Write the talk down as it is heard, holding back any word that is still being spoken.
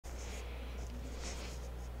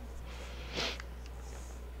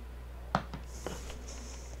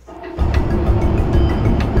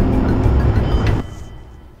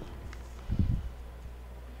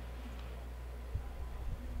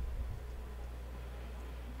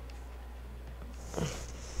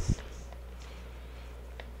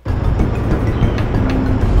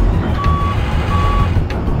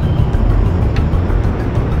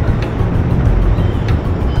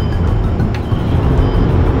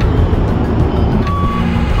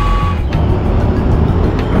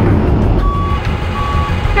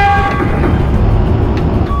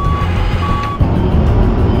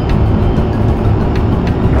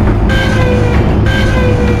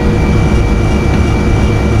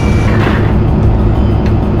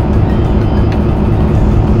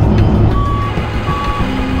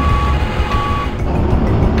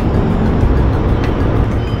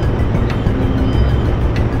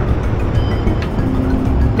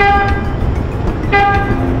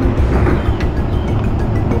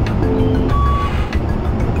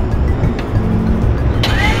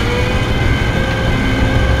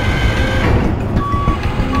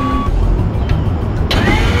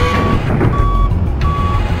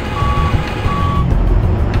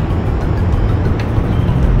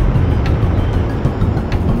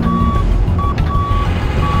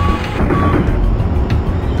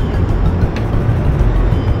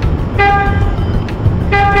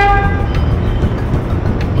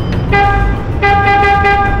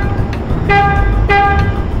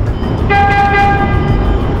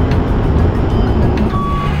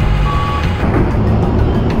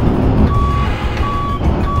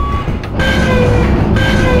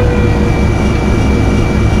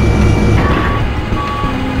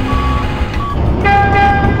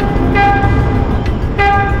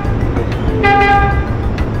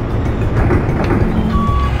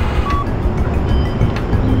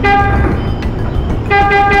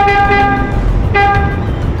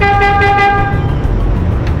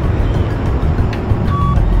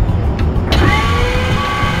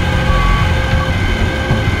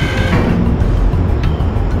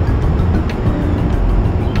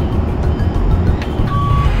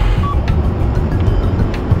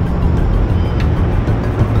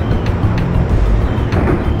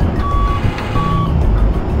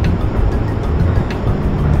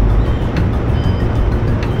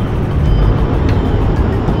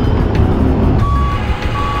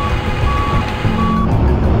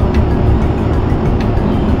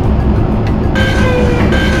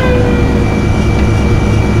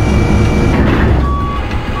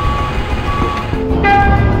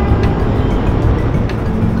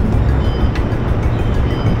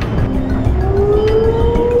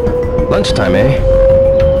Lunchtime, eh?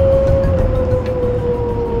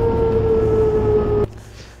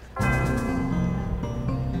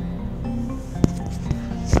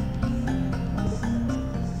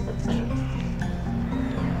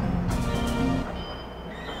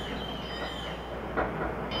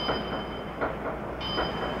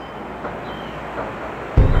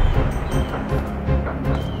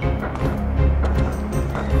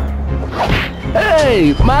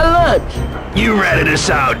 Hey, my lunch! You ratted us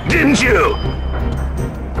out, didn't you?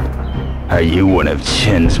 Are you one of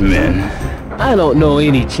Chen's men? I don't know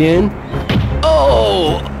any Chen.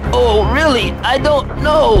 Oh, really? I don't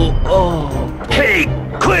know. Oh. Hey,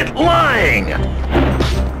 quit lying!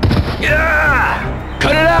 Yeah!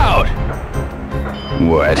 Cut it out!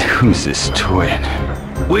 What? Who's this twin?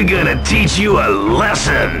 We're gonna teach you a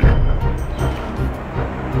lesson!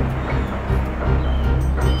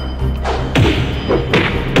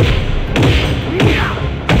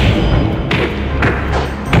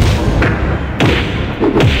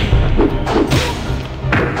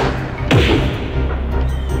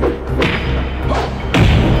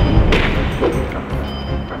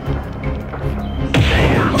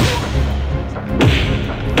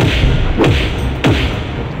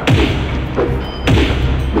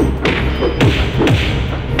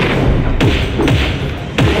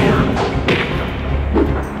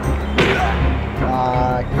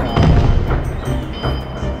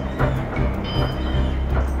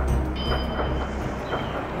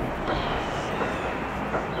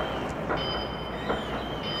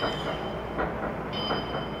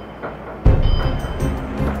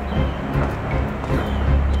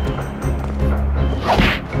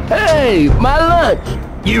 Hey, my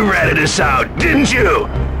lunch! You ratted us out, didn't you?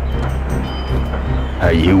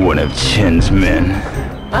 Are you one of Chen's men?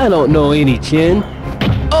 I don't know any Chen.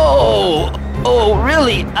 Oh,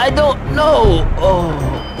 really? I don't know. Oh.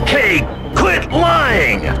 Hey, quit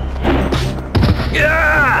lying!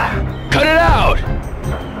 Yeah! Cut it out!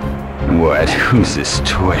 What? Who's this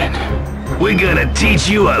twin? We're gonna teach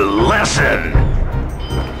you a lesson!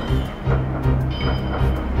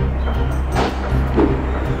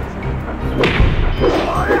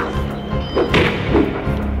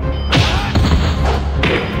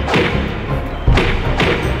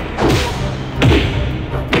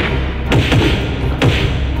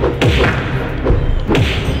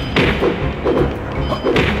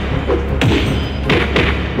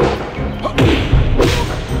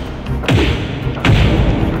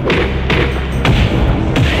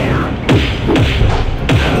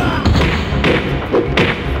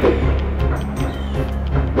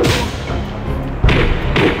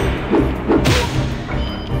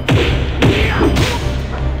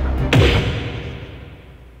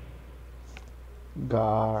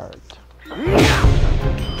 Guard.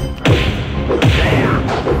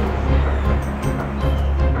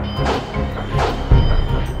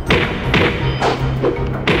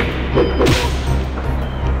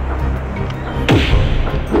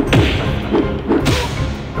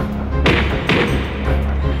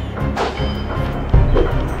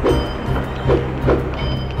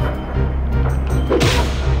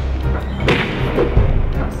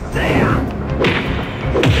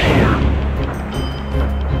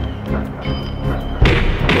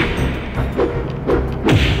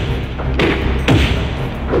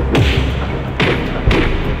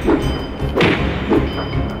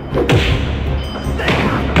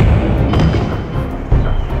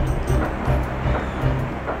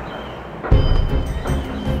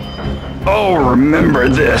 Oh, remember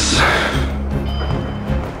this.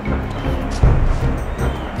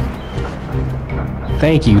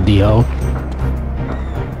 Thank you, Dio.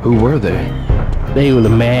 Who were they? They were the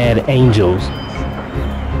Mad Angels.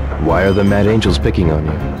 Why are the Mad Angels picking on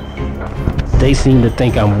you? They seem to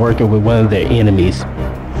think I'm working with one of their enemies.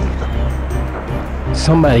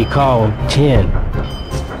 Somebody called Chen,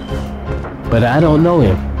 but I don't know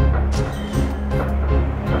him.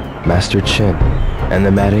 Master Chen and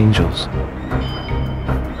the Mad Angels.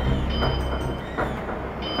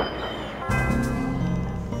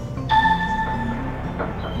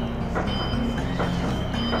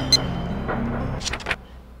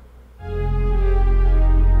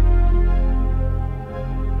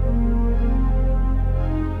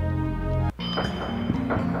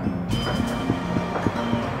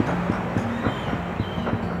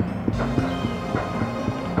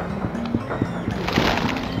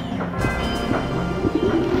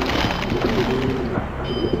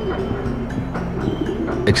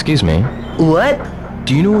 Excuse me, What?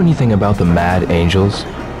 do you know anything about the Mad Angels?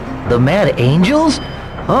 The Mad Angels?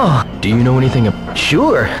 Oh, Do you know anything about...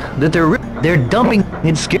 sure. That they're dumping.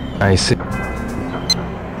 It's scary. I see.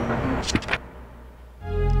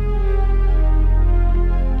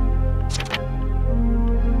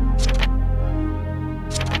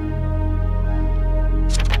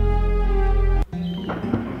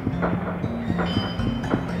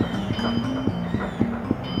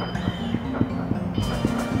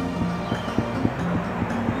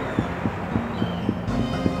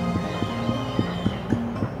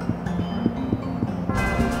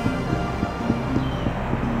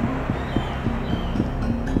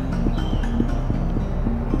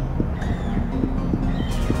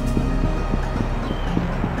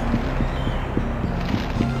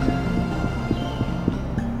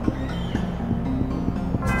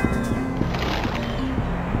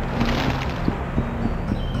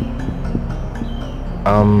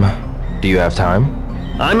 Do you have time?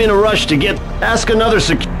 I'm in a rush to get... Ask another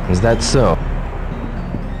Is that so?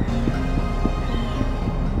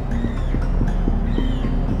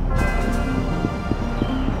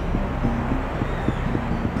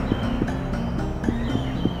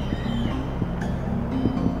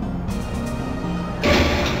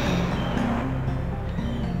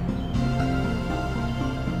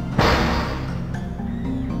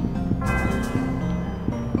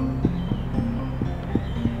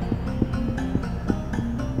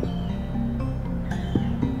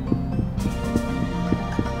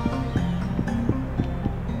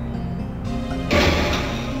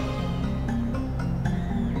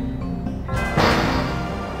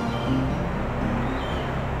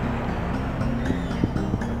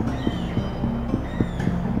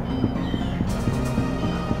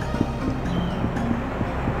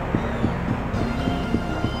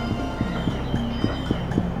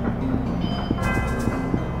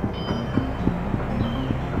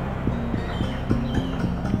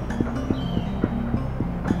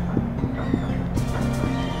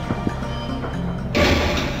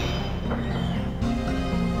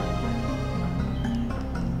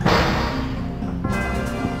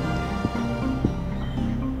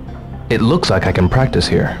 It looks like I can practice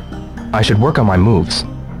here. I should work on my moves.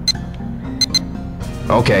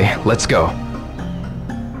 Okay, let's go.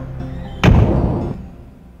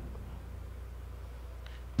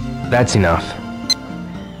 That's enough.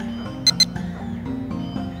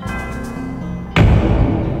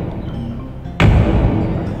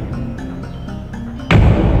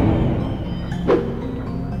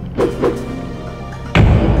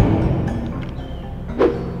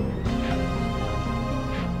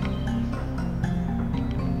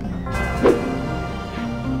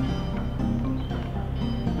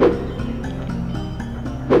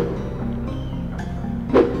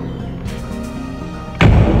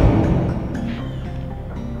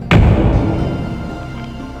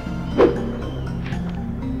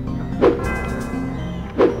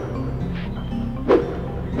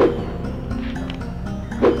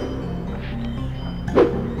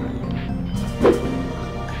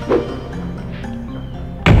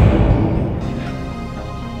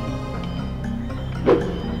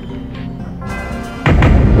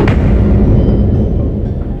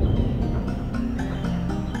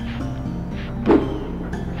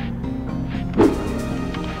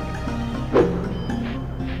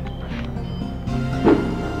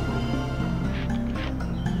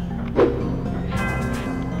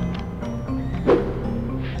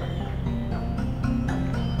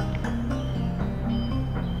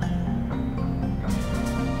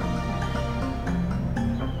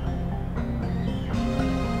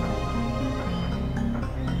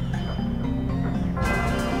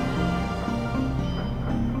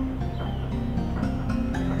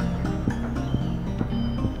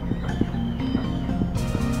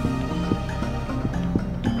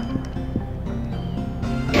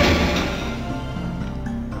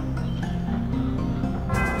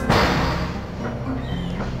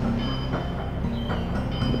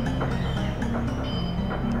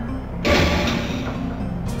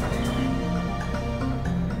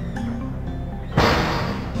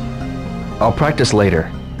 I'll practice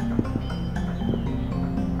later.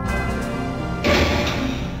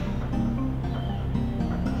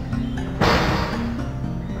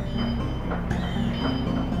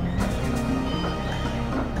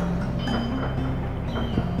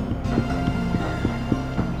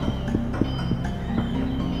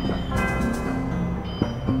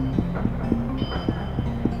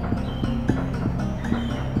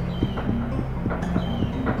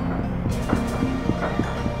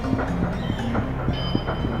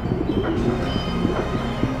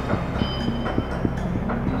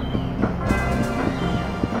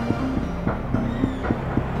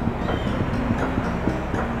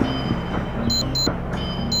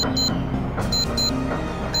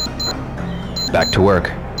 Back to work.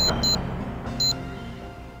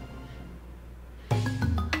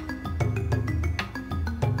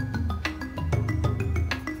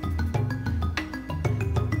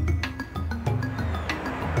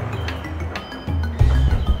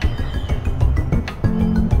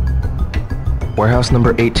 Warehouse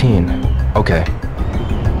number 18. Okay.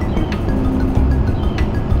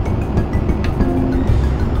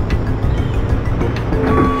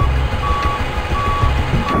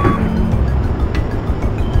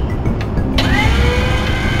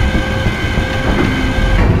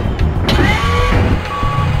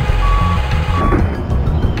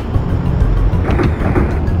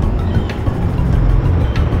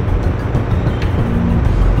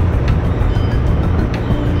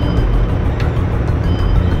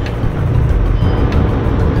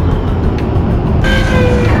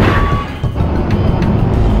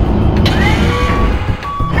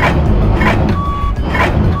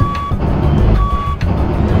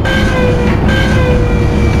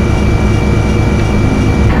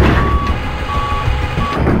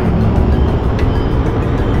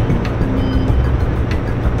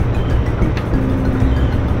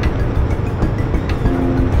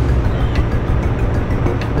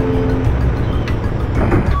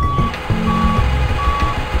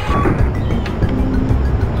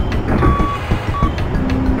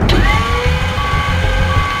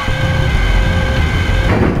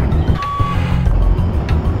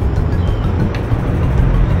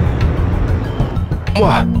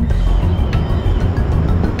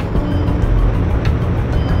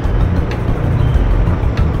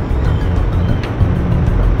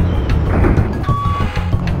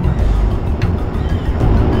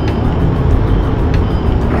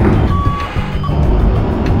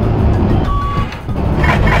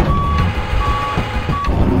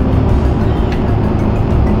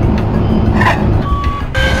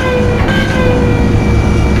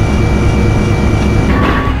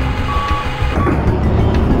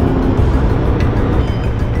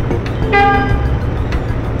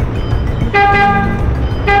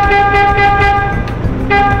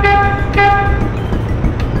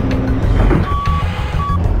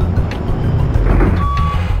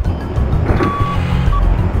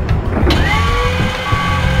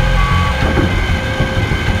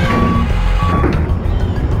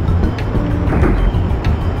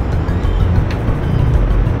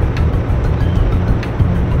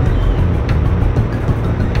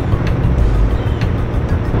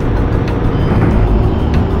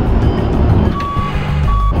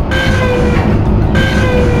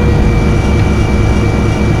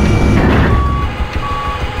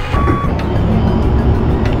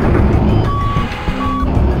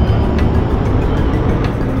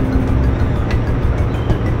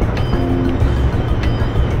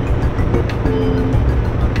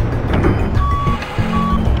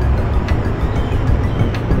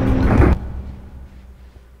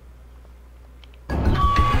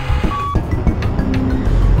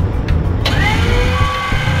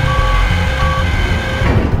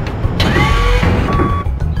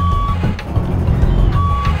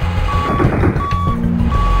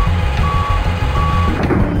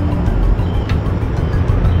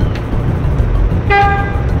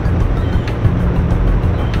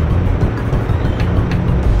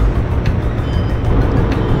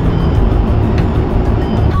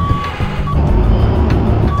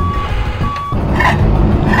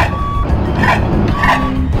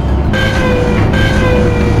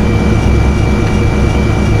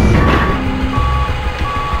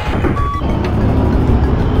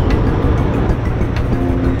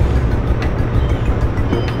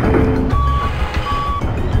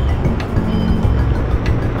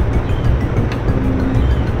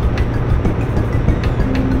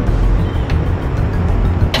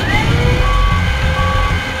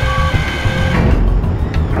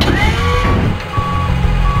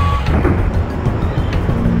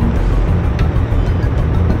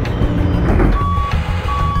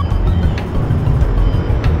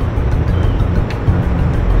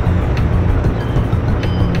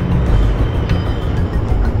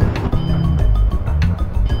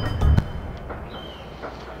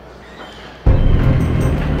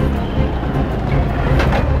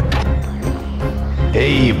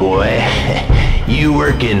 boy. You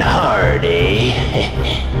working hard, eh?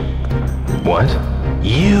 What?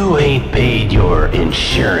 You ain't paid your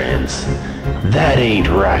insurance. That ain't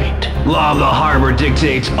right. Law of the harbor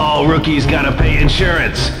dictates all rookies gotta pay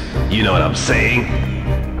insurance. You know what I'm saying?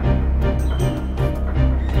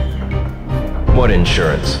 What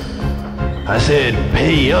insurance? I said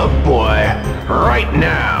pay up, boy. Right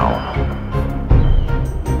now.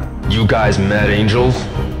 You guys Mad Angels?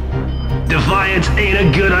 Defiance ain't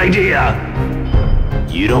a good idea.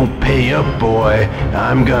 You don't pay up, boy,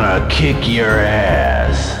 I'm gonna kick your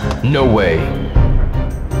ass. No way.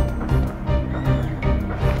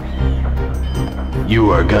 You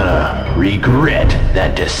are gonna regret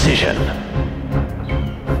that decision.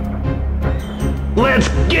 Let's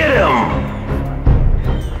get him!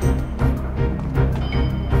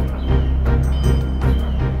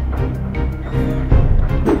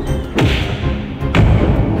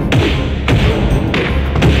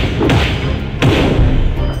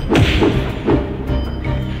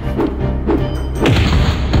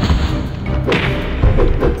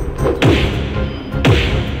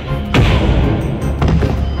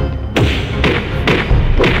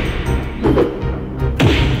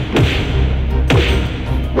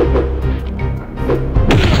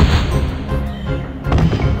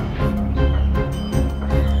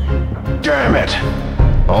 Damn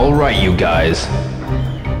it! All right, you guys.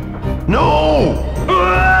 No!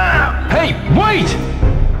 Ah! Hey, wait!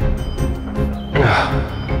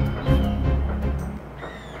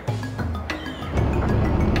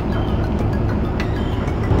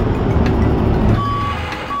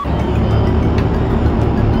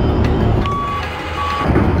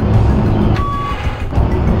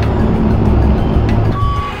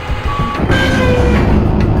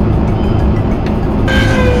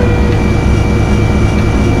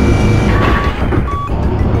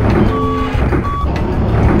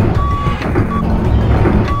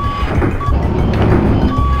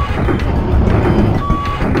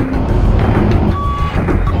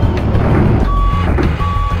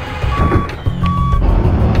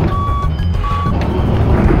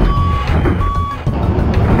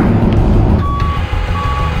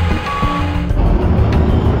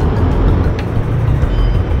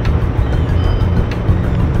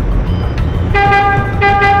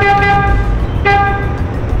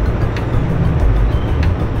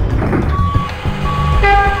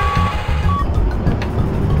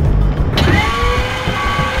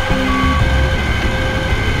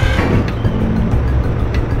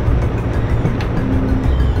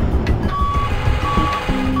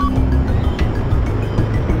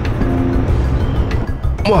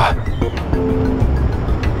 What?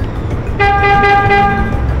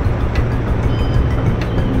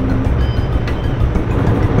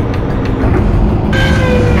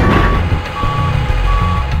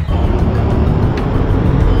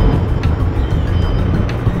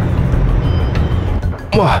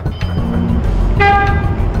 What?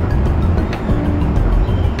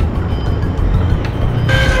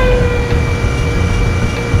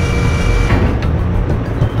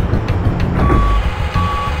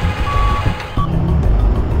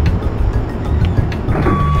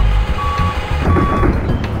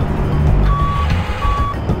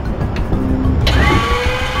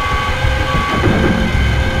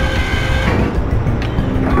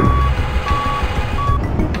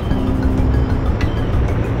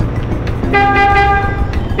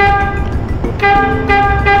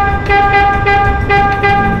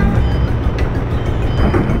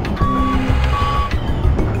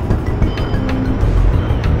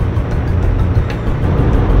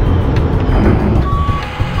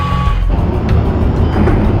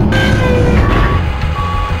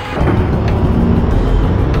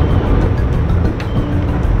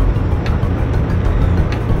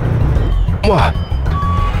 What?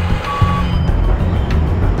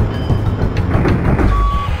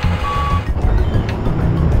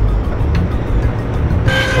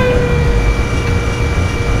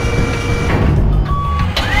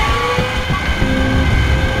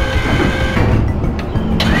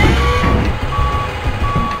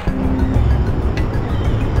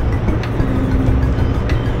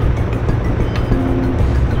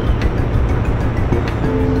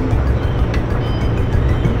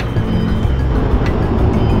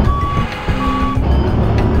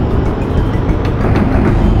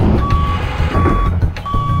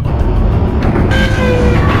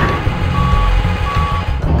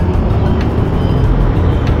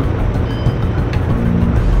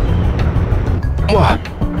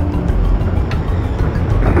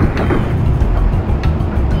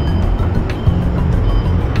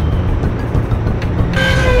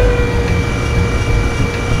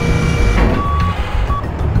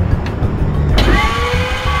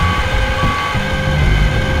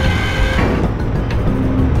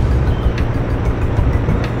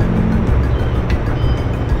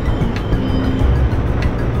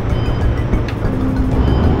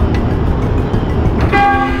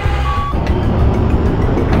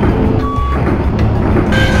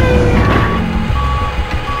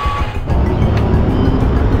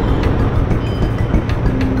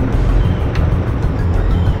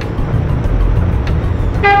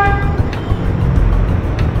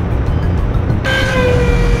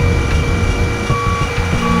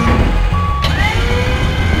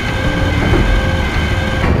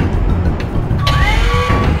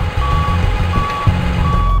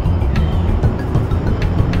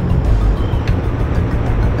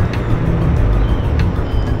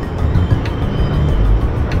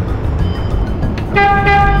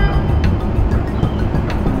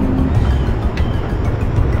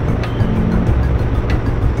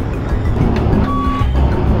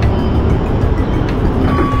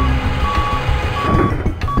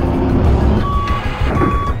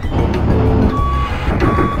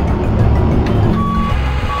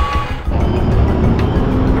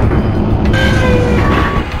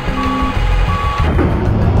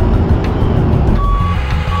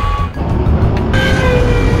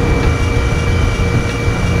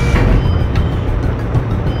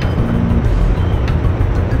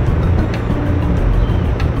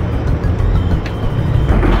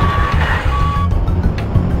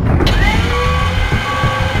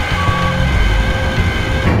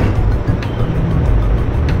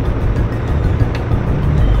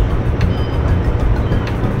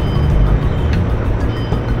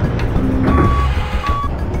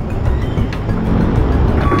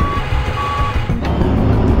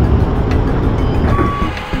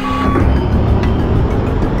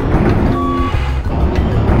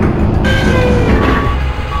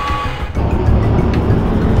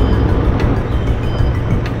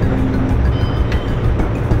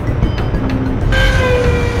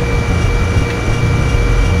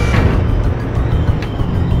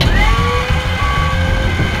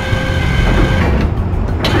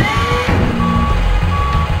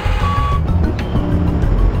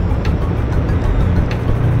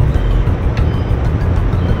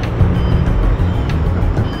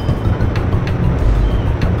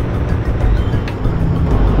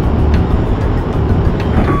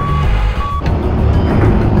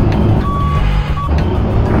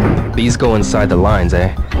 These go inside the lines,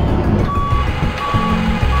 eh?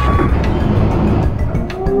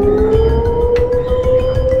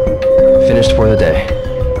 Finished for the day.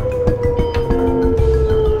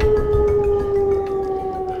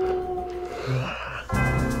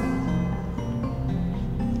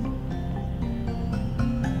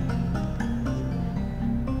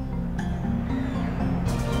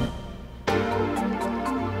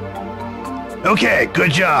 Okay,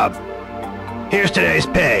 good job. Here's today's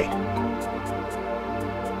pay.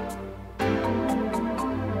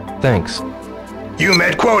 Thanks. You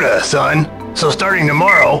met quota, son. So starting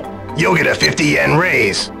tomorrow, you'll get a 50 yen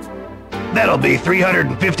raise. That'll be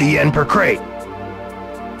 350 yen per crate.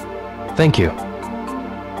 Thank you.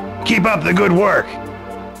 Keep up the good work.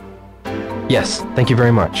 Yes, thank you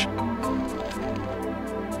very much.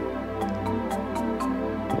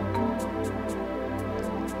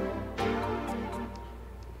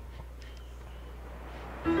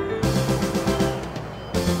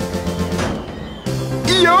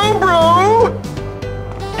 Yo, bro!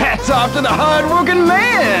 Hats off to the hard-working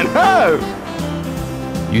man, huh?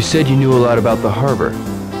 You said you knew a lot about the harbor.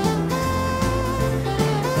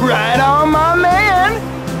 Right on, my man!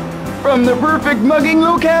 From the perfect mugging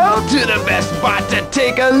locale to the best spot to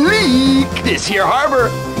take a leak, this here harbor,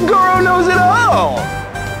 Goro knows it all!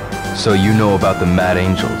 So you know about the Mad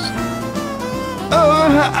Angels.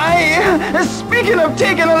 Speaking of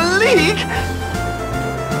taking a leak...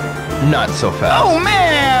 Not so fast. Oh,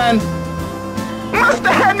 man! Must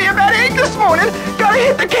have had me a bad egg this morning. Gotta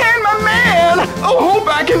hit the can, my man! Oh, hope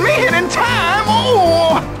I can make it in time!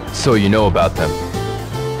 Oh! So you know about them.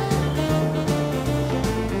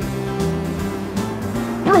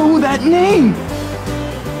 Bro, that name!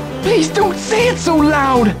 Please don't say it so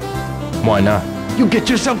loud! Why not? You get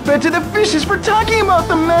yourself fed to the fishes for talking about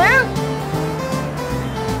them, man!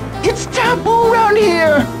 It's taboo around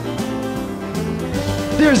here!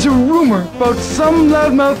 There's a rumor about some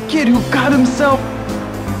loudmouth kid who got himself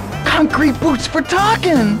concrete boots for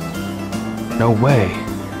talking! No way.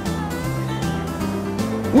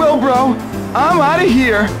 Well, bro, I'm out of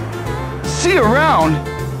here. See you around.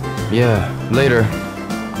 Yeah, later.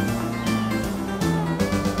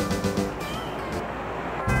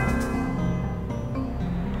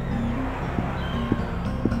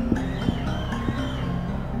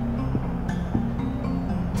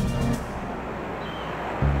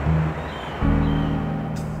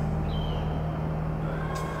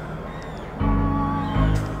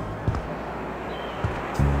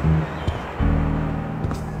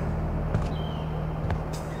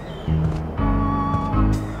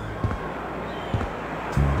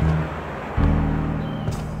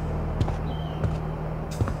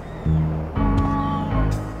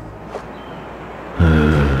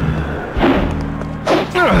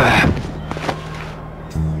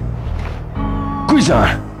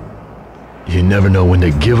 You never know when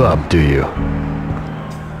to give up, do you?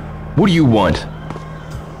 What do you want?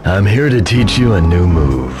 I'm here to teach you a new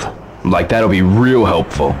move. Like that'll be real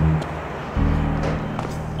helpful.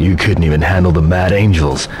 You couldn't even handle the Mad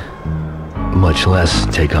Angels, much less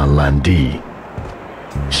take on Landi.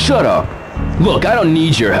 Shut up. Look, I don't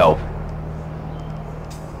need your help.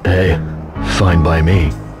 Hey, fine by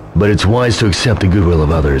me, but it's wise to accept the goodwill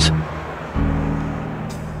of others.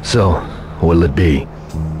 So, what'll it be?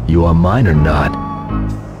 You are mine or not?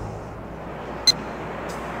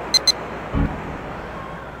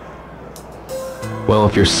 Well,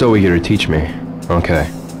 if you're so eager to teach me,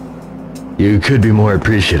 okay. You could be more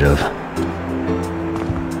appreciative.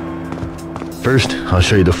 First, I'll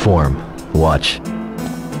show you the form. Watch.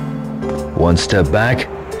 One step back,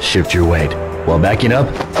 shift your weight. While backing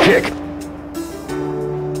up, kick!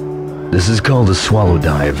 This is called a swallow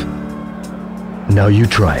dive. Now you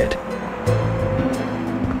try it.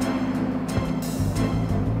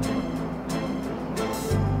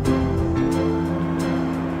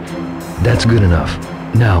 That's good enough.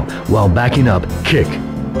 Now, while backing up, kick.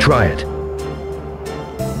 Try it.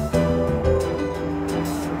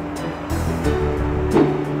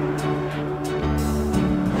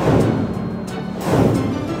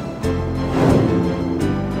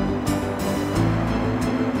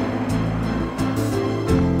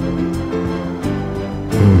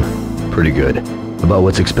 Pretty good. About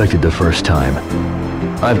what's expected the first time.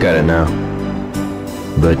 I've got it now.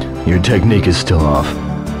 But your technique is still off.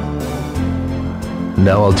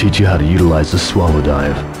 Now I'll teach you how to utilize the swallow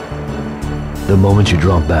dive. The moment you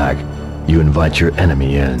drop back, you invite your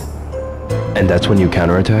enemy in. And that's when you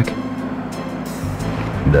counterattack?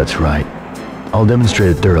 That's right. I'll demonstrate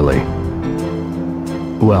it thoroughly.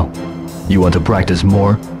 Well, you want to practice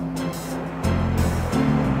more?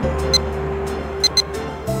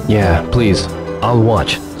 Yeah, please. I'll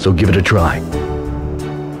watch, so give it a try.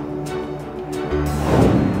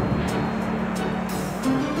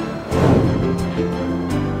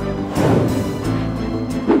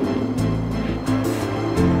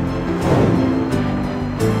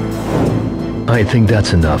 I think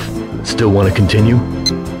that's enough. Still want to continue?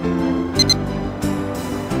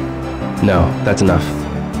 No, that's enough.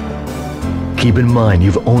 Keep in mind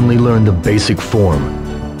you've only learned the basic form.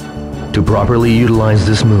 To properly utilize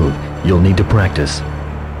this move, you'll need to practice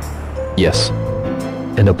Yes.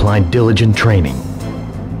 and apply diligent training.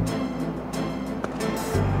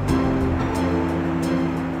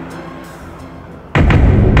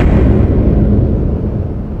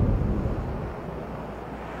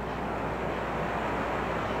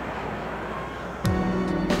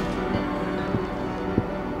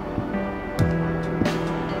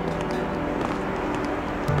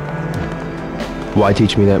 Why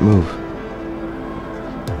teach me that move?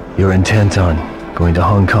 You're intent on going to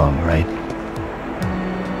Hong Kong, right?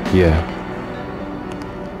 Yeah.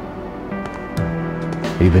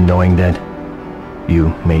 Even knowing that you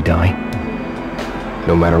may die?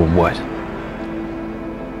 No matter what.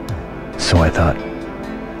 So I thought.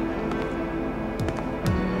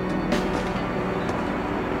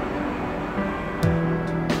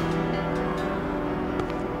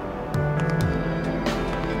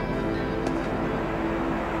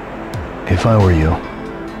 If I were you,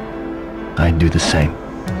 I'd do the same.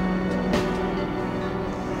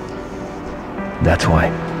 That's why.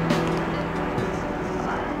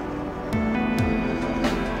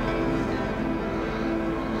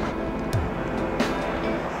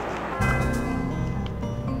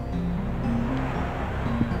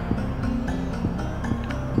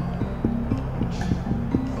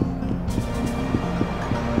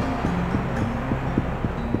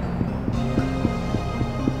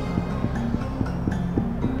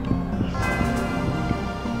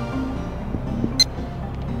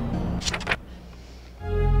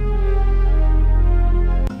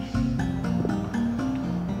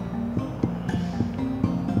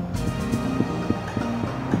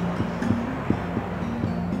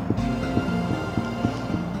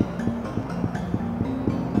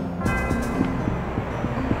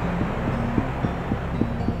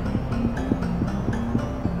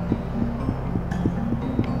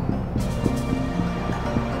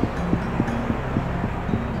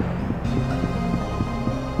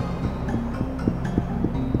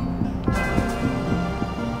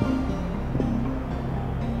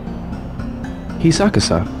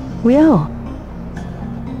 Hisaka-san, Ryo.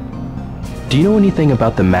 do you know anything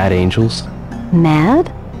about the Mad Angels? Mad?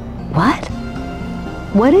 What?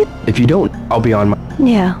 What it? If you don't, I'll be on my...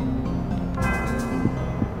 Yeah.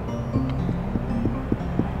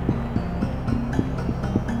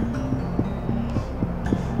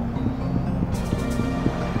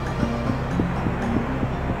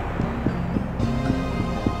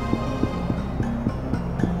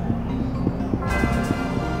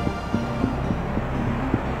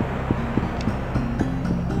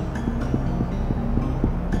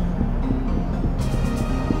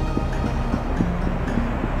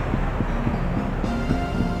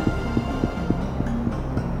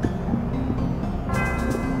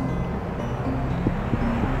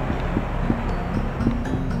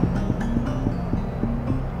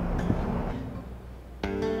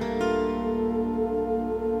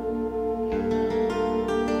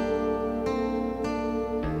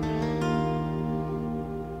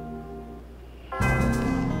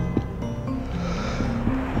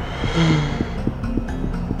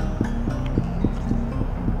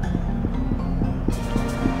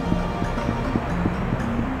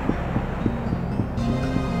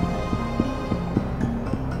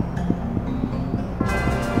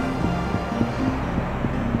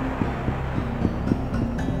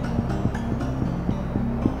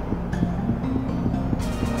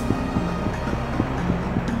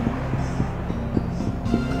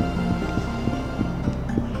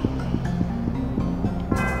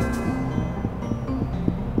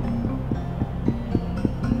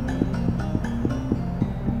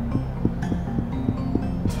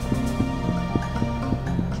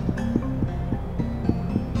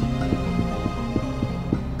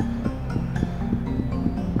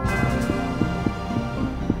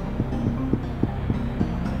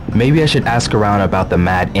 Maybe I should ask around about the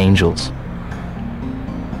Mad Angels.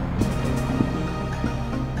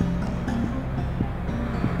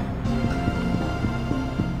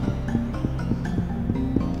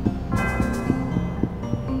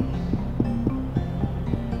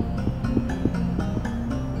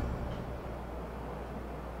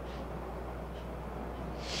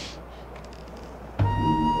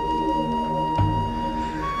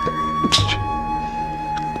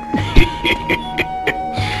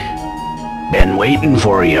 Been waiting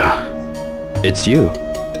for you. It's you.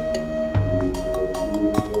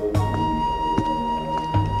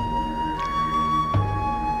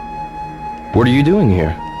 What are you doing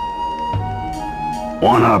here?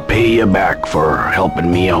 Wanna pay you back for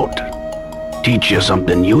helping me out. Teach you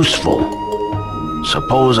something useful.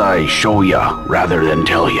 Suppose I show ya rather than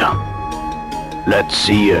tell ya. Let's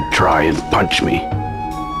see you try and punch me.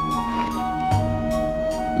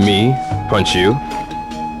 Me? Punch you?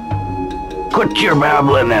 Quit your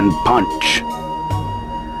babbling and punch.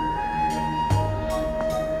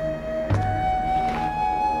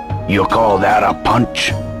 You call that a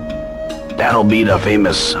punch? That'll be the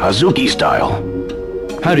famous Hazuki style.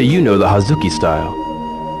 How do you know the Hazuki style?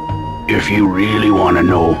 If you really want to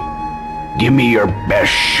know, give me your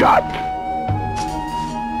best shot.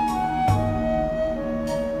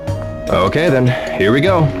 Okay then, here we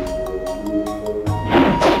go.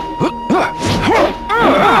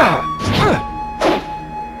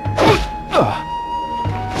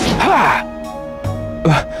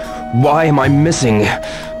 Why am I missing?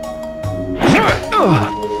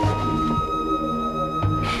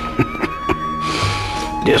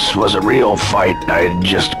 This was a real fight. I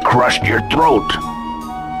just crushed your throat.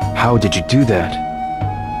 How did you do that?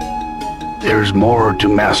 There's more to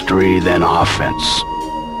mastery than offense.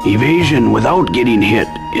 Evasion without getting hit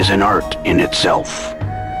is an art in itself.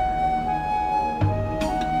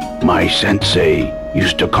 My sensei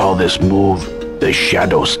used to call this move the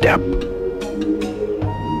shadow step.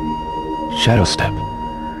 Shadow step.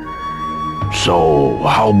 So,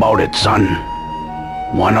 how about it, son?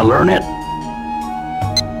 Wanna learn it?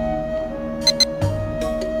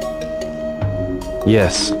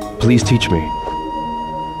 Yes, please teach me.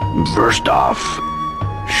 First off,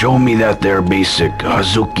 show me that their basic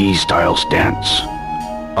Hazuki style stance.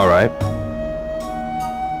 Alright.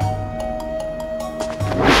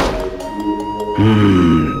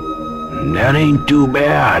 That ain't too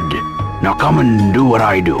bad. Now come and do what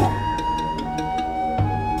I do.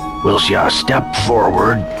 Whilst ya step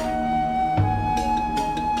forward,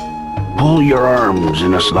 pull your arms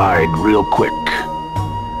in a slide real quick.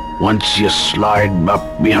 Once you slide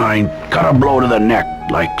up behind, cut a blow to the neck,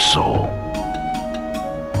 like so.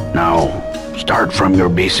 Now, start from your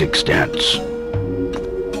basic stance.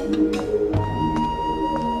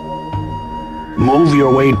 Move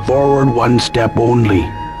your weight forward one step only.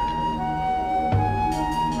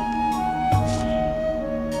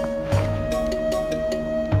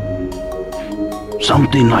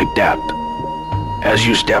 Something like that. As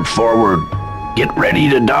you step forward, get ready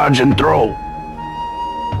to dodge and throw.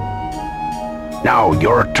 Now,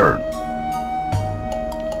 your turn.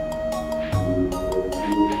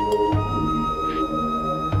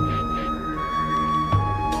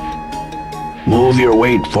 Move your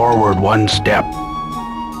weight forward one step.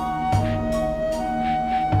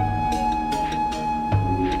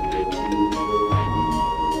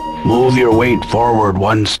 Move your weight forward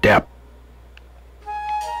one step.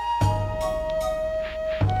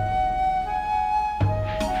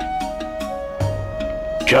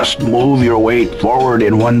 Just move your weight forward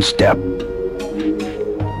in one step.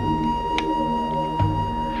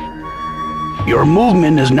 Your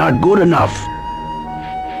movement is not good enough.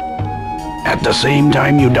 At the same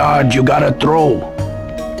time you dodge, you gotta throw.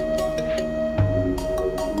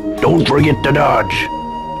 Don't forget to dodge.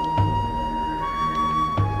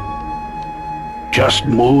 Just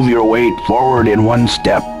move your weight forward in one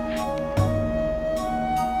step.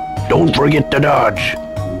 Don't forget to dodge.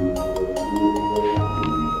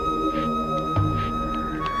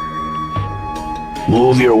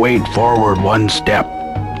 Move your weight forward one step.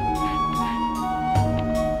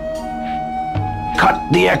 Cut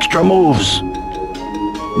the extra moves.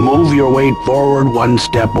 Move your weight forward one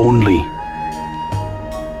step only.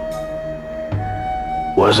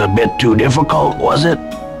 Was a bit too difficult, was it?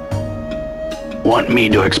 Want me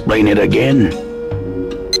to explain it again?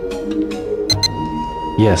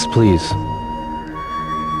 Yes, please.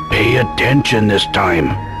 Pay attention this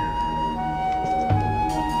time.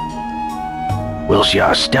 Whilst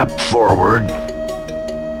ya step forward,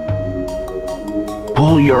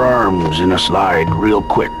 pull your arms in a slide real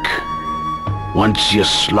quick. Once you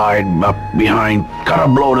slide up behind, cut a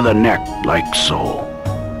blow to the neck, like so.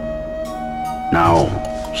 Now,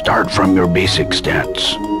 start from your basic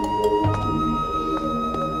stance.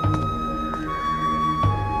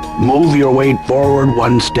 Move your weight forward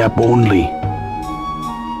one step only.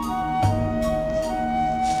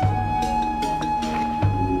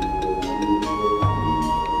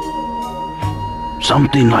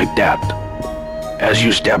 Something like that. As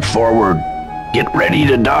you step forward, get ready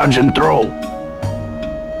to dodge and throw.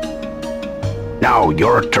 Now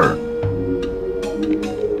your turn.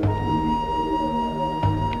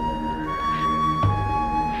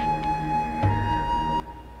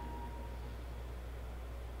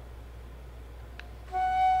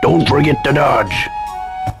 Don't forget to dodge.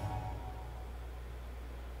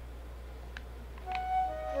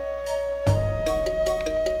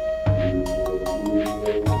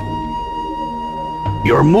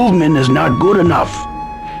 Your movement is not good enough.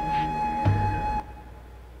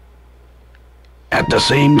 At the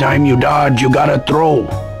same time you dodge, you gotta throw.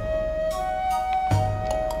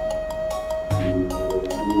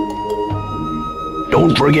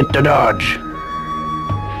 Don't forget to dodge.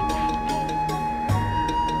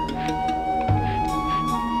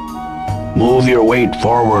 Move your weight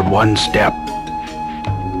forward one step.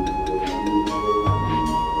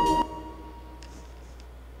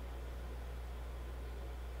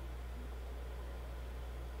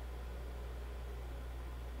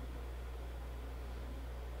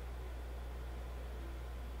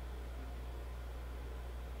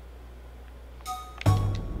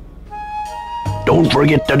 Don't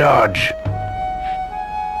forget to dodge.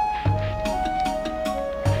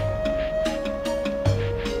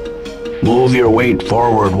 Move your weight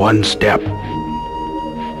forward one step.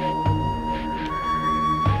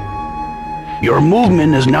 Your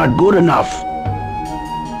movement is not good enough.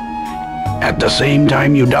 At the same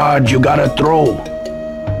time you dodge, you gotta throw.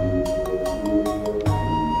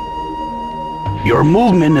 Your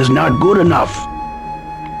movement is not good enough.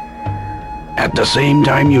 At the same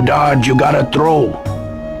time you dodge, you gotta throw.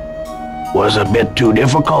 Was a bit too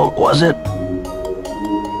difficult, was it?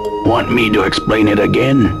 Want me to explain it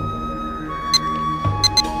again?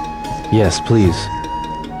 Yes, please.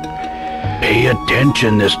 Pay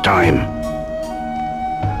attention this time.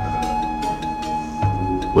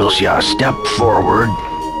 Will ya step forward?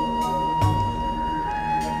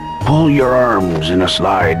 Pull your arms in a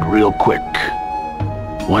slide real quick.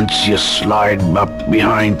 Once you slide up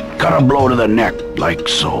behind, cut a blow to the neck, like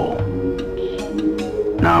so.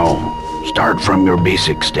 Now, start from your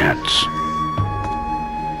basic stance.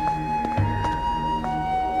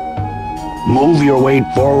 Move your weight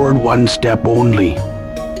forward one step only.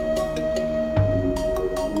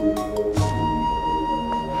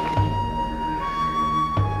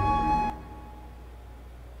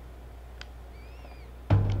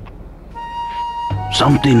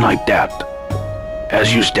 Something like that.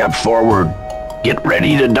 As you step forward, get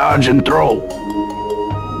ready to dodge and throw.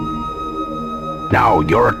 Now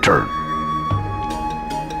your turn.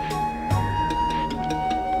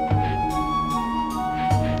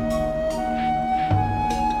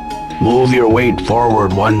 Move your weight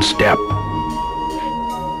forward one step.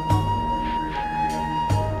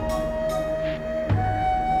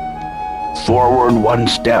 Forward one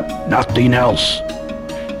step, nothing else.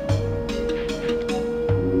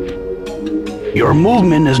 Your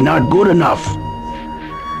movement is not good enough.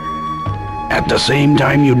 At the same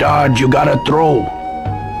time you dodge, you gotta throw.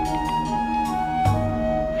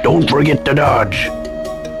 Don't forget to dodge.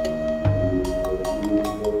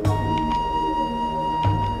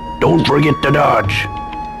 Don't forget to dodge.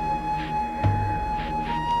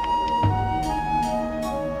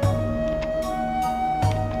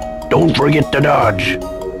 Don't forget to dodge.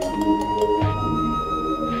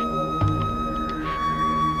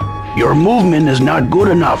 Your movement is not good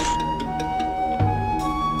enough.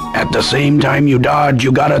 At the same time you dodge,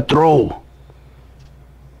 you gotta throw.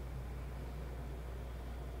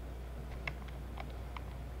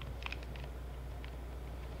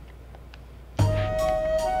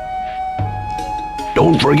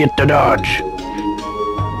 Don't forget to dodge.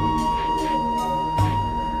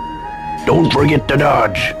 Don't forget to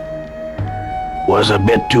dodge. Was a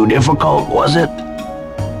bit too difficult, was it?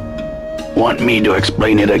 Want me to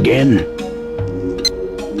explain it again?